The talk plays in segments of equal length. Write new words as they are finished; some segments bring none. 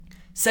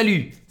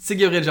Salut, c'est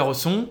Gabriel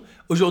Jarosson.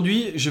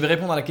 Aujourd'hui, je vais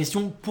répondre à la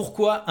question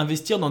pourquoi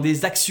investir dans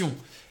des actions.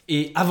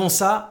 Et avant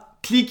ça,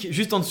 clique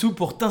juste en dessous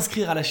pour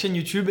t'inscrire à la chaîne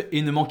YouTube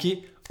et ne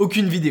manquer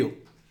aucune vidéo.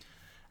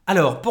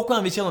 Alors, pourquoi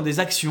investir dans des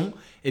actions?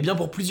 Eh bien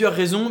pour plusieurs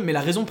raisons, mais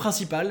la raison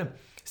principale,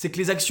 c'est que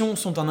les actions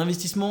sont un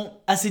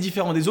investissement assez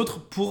différent des autres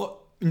pour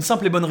une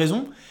simple et bonne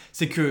raison,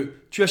 c'est que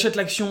tu achètes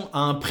l'action à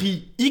un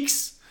prix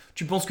X,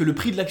 tu penses que le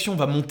prix de l'action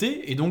va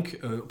monter, et donc,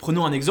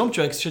 prenons un exemple,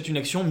 tu achètes une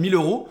action 1000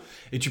 euros,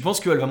 et tu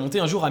penses qu'elle va monter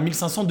un jour à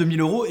 1500, 2000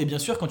 euros, et bien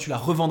sûr, quand tu la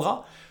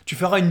revendras, tu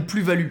feras une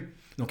plus-value.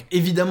 Donc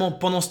évidemment,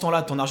 pendant ce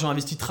temps-là, ton argent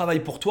investi travaille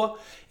pour toi,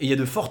 et il y a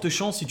de fortes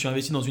chances, si tu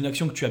investis dans une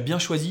action que tu as bien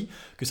choisie,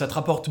 que ça te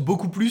rapporte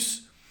beaucoup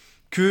plus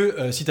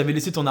que si tu avais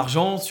laissé ton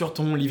argent sur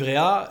ton livret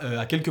A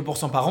à quelques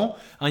pourcents par an.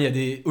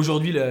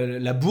 Aujourd'hui,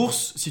 la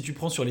bourse, si tu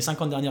prends sur les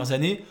 50 dernières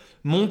années,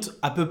 monte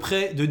à peu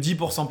près de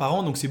 10% par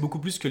an. Donc c'est beaucoup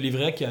plus que le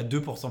livret A qui est à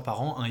 2%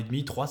 par an,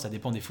 1,5%, 3%,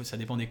 ça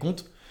dépend des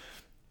comptes.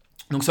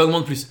 Donc ça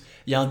augmente plus.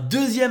 Il y a un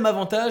deuxième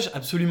avantage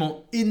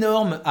absolument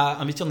énorme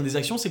à investir dans des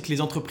actions, c'est que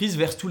les entreprises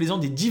versent tous les ans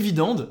des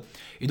dividendes.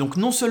 Et donc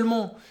non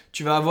seulement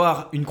tu vas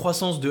avoir une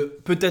croissance de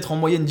peut-être en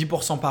moyenne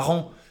 10% par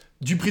an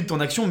du prix de ton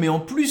action, mais en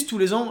plus tous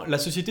les ans, la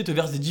société te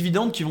verse des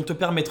dividendes qui vont te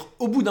permettre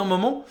au bout d'un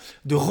moment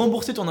de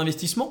rembourser ton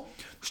investissement.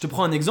 Je te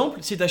prends un exemple,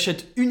 si tu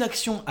achètes une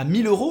action à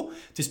 1000 euros,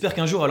 tu espères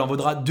qu'un jour elle en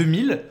vaudra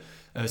 2000.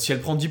 Si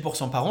elle prend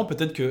 10% par an,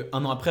 peut-être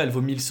qu'un an après elle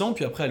vaut 1100,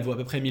 puis après elle vaut à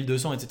peu près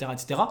 1200, etc.,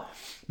 etc.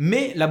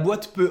 Mais la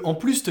boîte peut en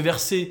plus te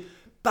verser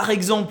par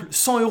exemple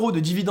 100 euros de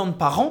dividendes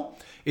par an.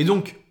 Et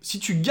donc, si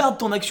tu gardes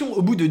ton action,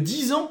 au bout de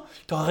 10 ans,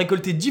 tu auras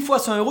récolté 10 fois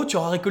 100 euros, tu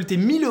auras récolté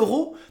 1000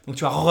 euros, donc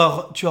tu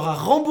auras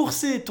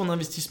remboursé ton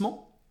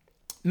investissement,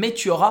 mais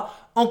tu auras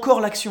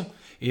encore l'action.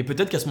 Et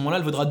peut-être qu'à ce moment-là,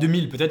 elle vaudra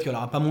 2000, peut-être qu'elle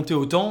n'aura pas monté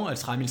autant, elle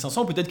sera à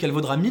 1500, peut-être qu'elle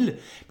vaudra 1000,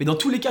 mais dans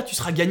tous les cas, tu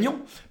seras gagnant,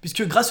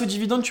 puisque grâce aux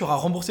dividendes, tu auras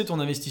remboursé ton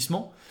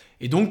investissement,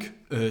 et donc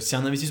c'est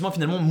un investissement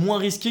finalement moins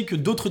risqué que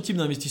d'autres types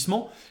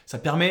d'investissements. Ça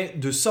permet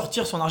de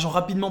sortir son argent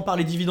rapidement par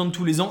les dividendes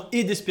tous les ans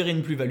et d'espérer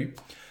une plus-value.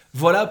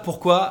 Voilà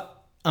pourquoi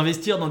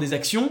investir dans des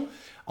actions.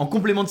 En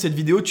complément de cette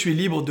vidéo, tu es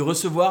libre de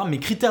recevoir mes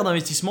critères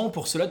d'investissement.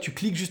 Pour cela, tu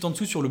cliques juste en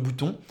dessous sur le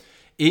bouton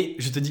et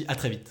je te dis à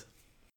très vite.